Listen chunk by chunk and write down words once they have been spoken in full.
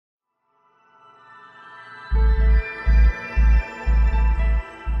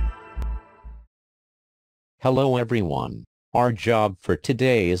Hello everyone. Our job for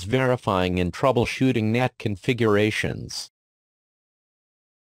today is verifying and troubleshooting NAT configurations.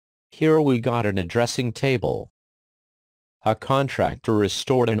 Here we got an addressing table. A contractor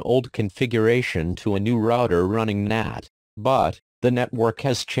restored an old configuration to a new router running NAT, but the network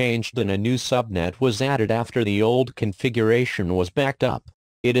has changed and a new subnet was added after the old configuration was backed up.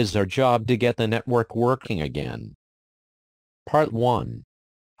 It is our job to get the network working again. Part 1.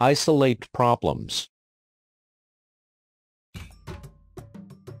 Isolate problems.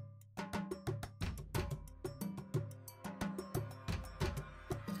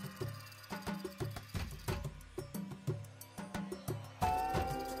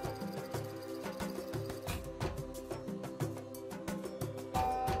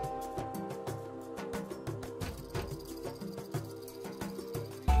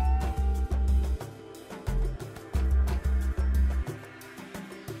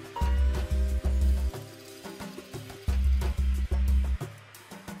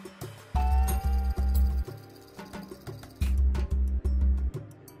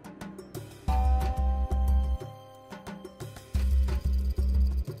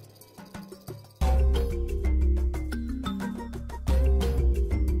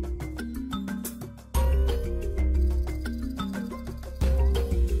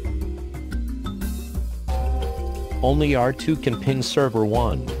 Only R2 can ping server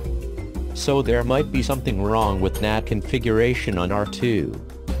 1. So there might be something wrong with NAT configuration on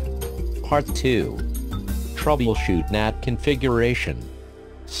R2. Part 2. Troubleshoot NAT configuration.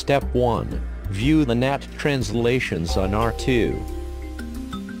 Step 1. View the NAT translations on R2.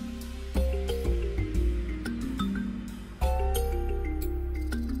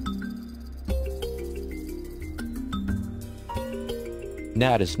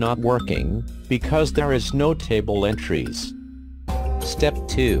 NAT is not working because there is no table entries. Step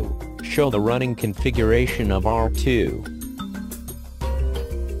 2. Show the running configuration of R2.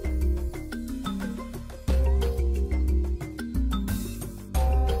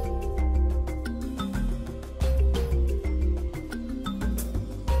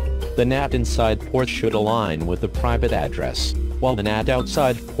 The NAT inside port should align with the private address, while the NAT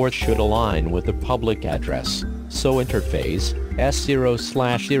outside port should align with the public address. So interface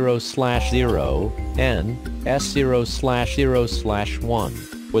S0/0/0 and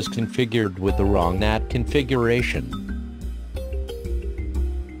S0/0/1 was configured with the wrong NAT configuration.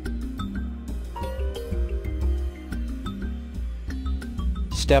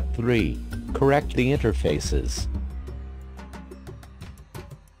 Step 3. Correct the interfaces.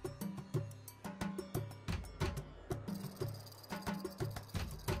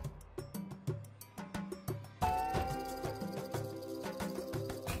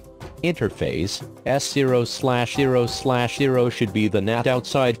 Interface S0/0/0 should be the NAT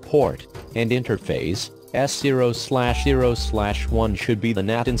outside port, and interface S0/0/1 should be the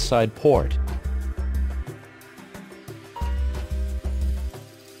NAT inside port.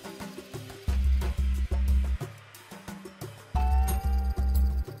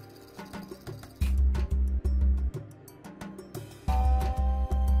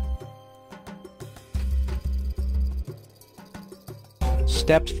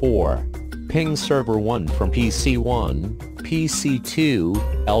 Step 4. Ping server 1 from PC1, PC2,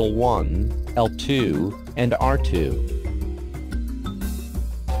 L1, L2, and R2.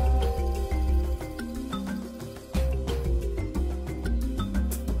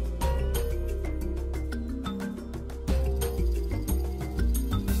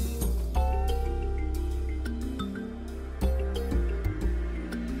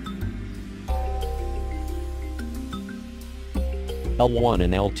 L1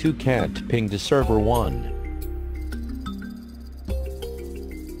 and L2 can't ping to server 1.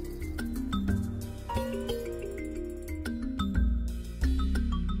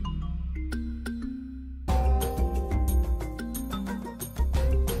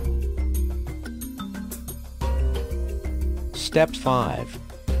 Step 5.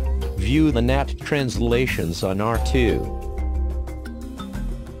 View the NAT translations on R2.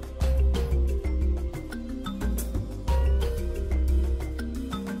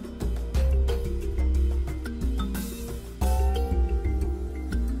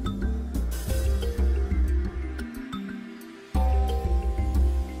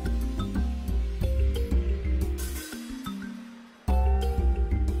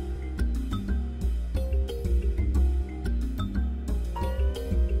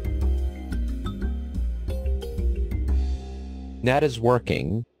 NAT is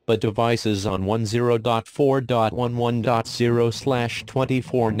working, but devices on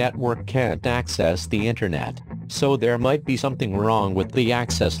 10.4.11.0/24 network can't access the internet, so there might be something wrong with the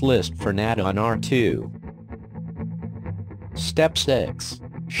access list for NAT on R2. Step 6.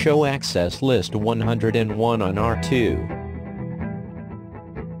 Show access list 101 on R2.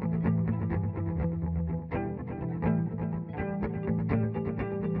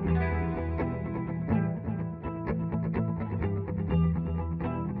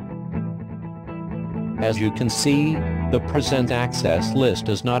 As you can see, the present access list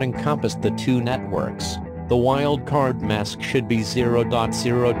does not encompass the two networks. The wildcard mask should be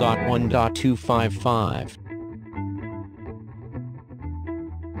 0.0.1.255.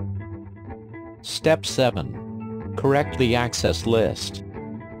 Step 7. Correct the access list.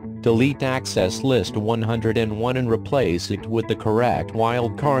 Delete access list 101 and replace it with the correct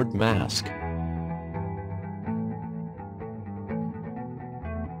wildcard mask.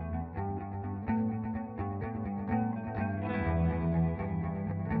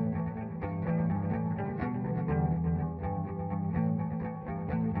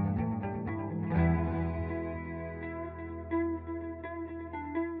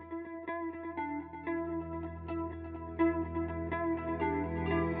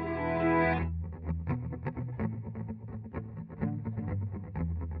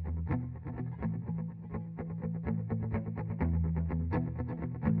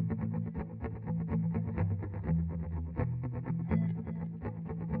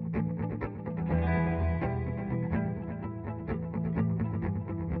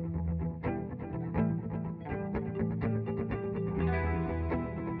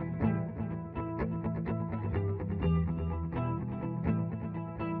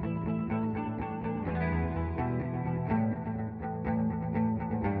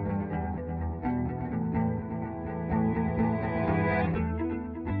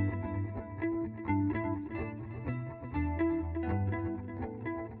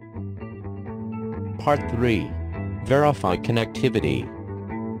 Part 3. Verify connectivity.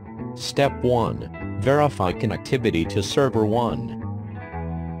 Step 1. Verify connectivity to server 1.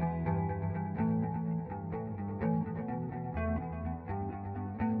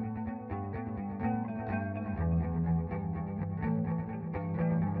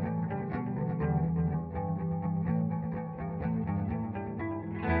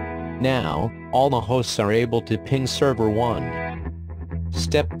 Now, all the hosts are able to ping server 1.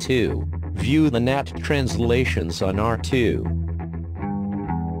 Step 2. View the NAT translations on R2.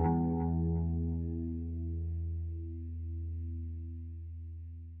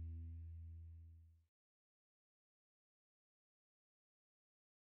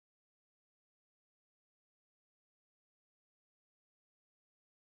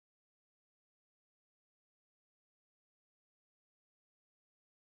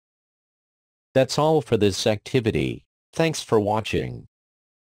 That's all for this activity. Thanks for watching.